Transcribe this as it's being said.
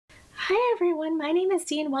Hi everyone, my name is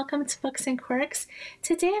Dee and welcome to Books and Quirks.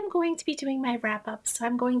 Today I'm going to be doing my wrap-up, so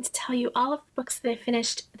I'm going to tell you all of the books that I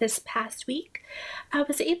finished this past week. I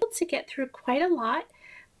was able to get through quite a lot,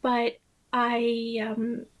 but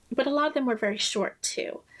but a lot of them were very short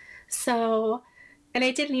too. And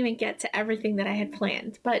I didn't even get to everything that I had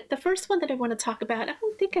planned. But the first one that I want to talk about, I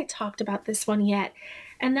don't think I talked about this one yet,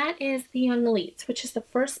 and that is The Young Elites, which is the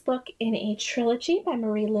first book in a trilogy by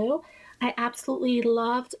Marie Lu. I absolutely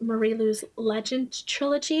loved Marie Lu's Legend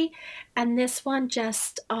trilogy, and this one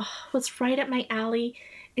just was right up my alley.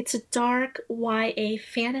 It's a dark YA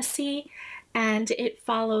fantasy, and it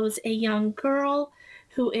follows a young girl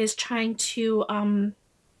who is trying to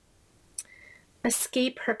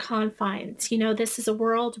escape her confines. You know, this is a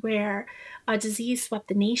world where a disease swept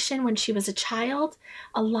the nation when she was a child.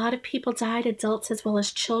 A lot of people died, adults as well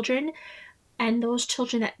as children. And those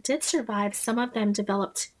children that did survive, some of them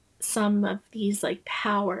developed some of these like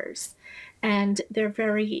powers. And they're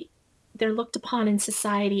looked upon in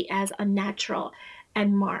society as unnatural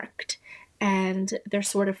and marked. And they're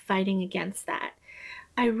sort of fighting against that.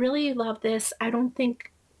 I really love this. I don't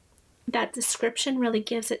think that description really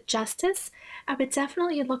gives it justice. I would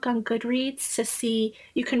definitely look on Goodreads to see,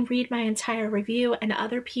 you can read my entire review and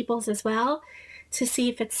other people's as well to see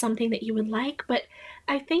if it's something that you would like. But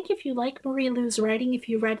I think if you like Marie Lu's writing, if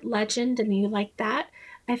you read Legend and you like that,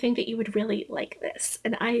 I think that you would really like this.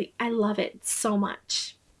 And I love it so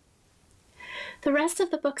much. The rest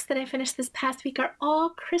of the books that I finished this past week are all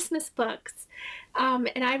Christmas books.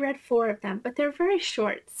 And I read 4 of them, but they're very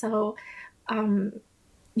short. So,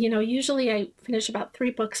 you know, usually I finish about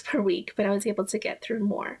 3 books per week, but I was able to get through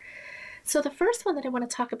more. So the first one that I want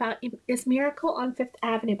to talk about is Miracle on Fifth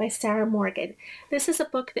Avenue by Sarah Morgan. This is a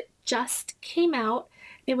book that just came out.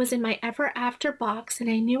 It was in my Ever After box, and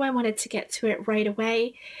I knew I wanted to get to it right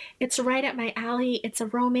away. It's right up my alley. It's a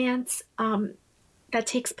romance that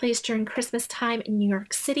takes place during Christmas time in New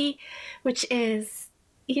York City, which is,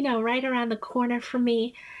 you know, right around the corner for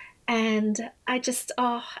me. And I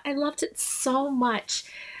loved it so much.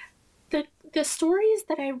 The stories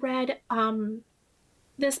that I read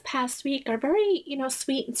this past week are very, you know,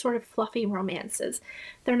 sweet and sort of fluffy romances.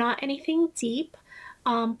 They're not anything deep,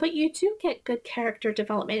 but you do get good character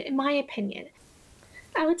development, in my opinion.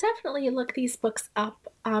 I would definitely look these books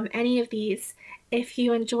up, any of these, if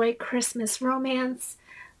you enjoy Christmas romance.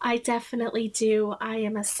 I definitely do. I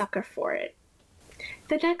am a sucker for it.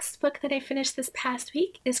 The next book that I finished this past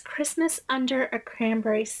week is Christmas Under a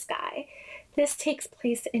Cranberry Sky. This takes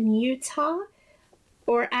place in Utah,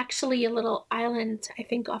 or actually a little island, I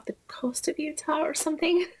think off the coast of Utah or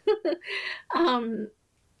something.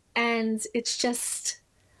 And it's just,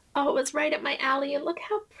 it was right up my alley. And look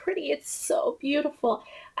how pretty. It's so beautiful.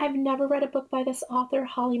 I've never read a book by this author,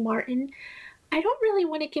 Holly Martin. I don't really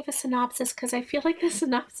want to give a synopsis because I feel like the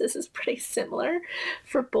synopsis is pretty similar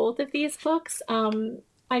for both of these books.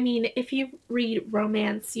 I mean, if you read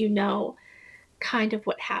romance, you know kind of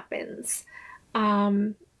what happens.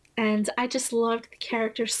 And I just loved the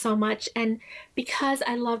characters so much. And because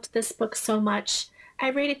I loved this book so much, I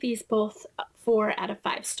rated these both 4 out of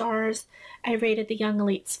 5 stars. I rated The Young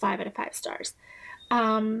Elites 5 out of 5 stars.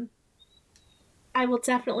 I will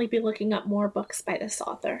definitely be looking up more books by this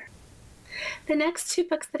author. The next 2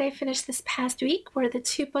 books that I finished this past week were the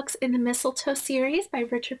 2 books in the Mistletoe series by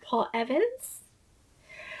Richard Paul Evans.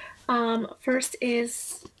 First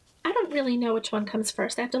is, I don't really know which one comes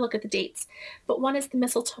first. I have to look at the dates. But one is The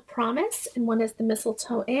Mistletoe Promise and one is The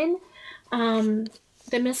Mistletoe Inn.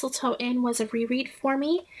 The Mistletoe Inn was a reread for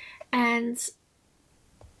me, and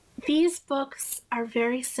these books are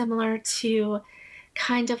very similar to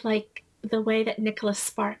kind of like the way that Nicholas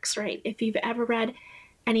Sparks writes. If you've ever read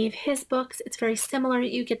any of his books, it's very similar.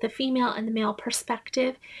 You get the female and the male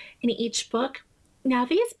perspective in each book. Now,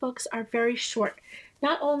 these books are very short.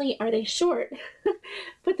 Not only are they short,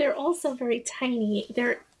 but they're also very tiny.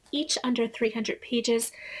 They're each under 300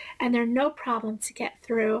 pages, and they're no problem to get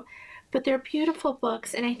through. But they're beautiful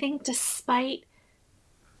books, and I think despite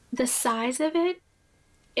the size of it,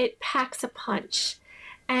 it packs a punch.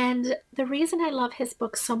 And the reason I love his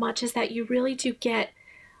books so much is that you really do get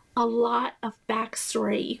a lot of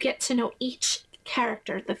backstory. You get to know each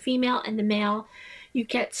character, the female and the male. You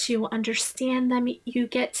get to understand them. You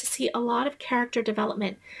get to see a lot of character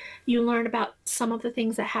development. You learn about some of the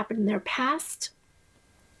things that happened in their past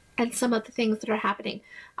and some of the things that are happening,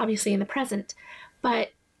 obviously, in the present.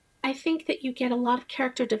 But I think that you get a lot of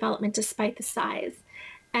character development despite the size.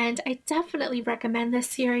 And I definitely recommend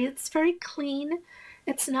this series. It's very clean.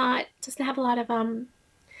 Doesn't have a lot of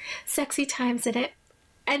sexy times in it.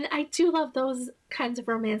 And I do love those kinds of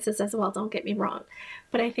romances as well, don't get me wrong.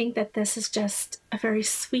 But I think that this is just a very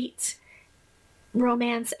sweet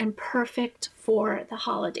romance and perfect for the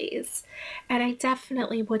holidays. And I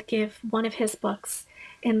definitely would give one of his books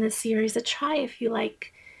in this series a try if you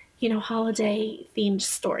like, holiday themed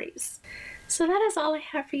stories. So that is all I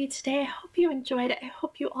have for you today. I hope you enjoyed it. I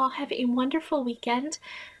hope you all have a wonderful weekend.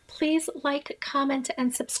 Please like, comment,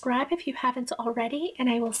 and subscribe if you haven't already, and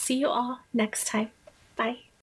I will see you all next time. Bye.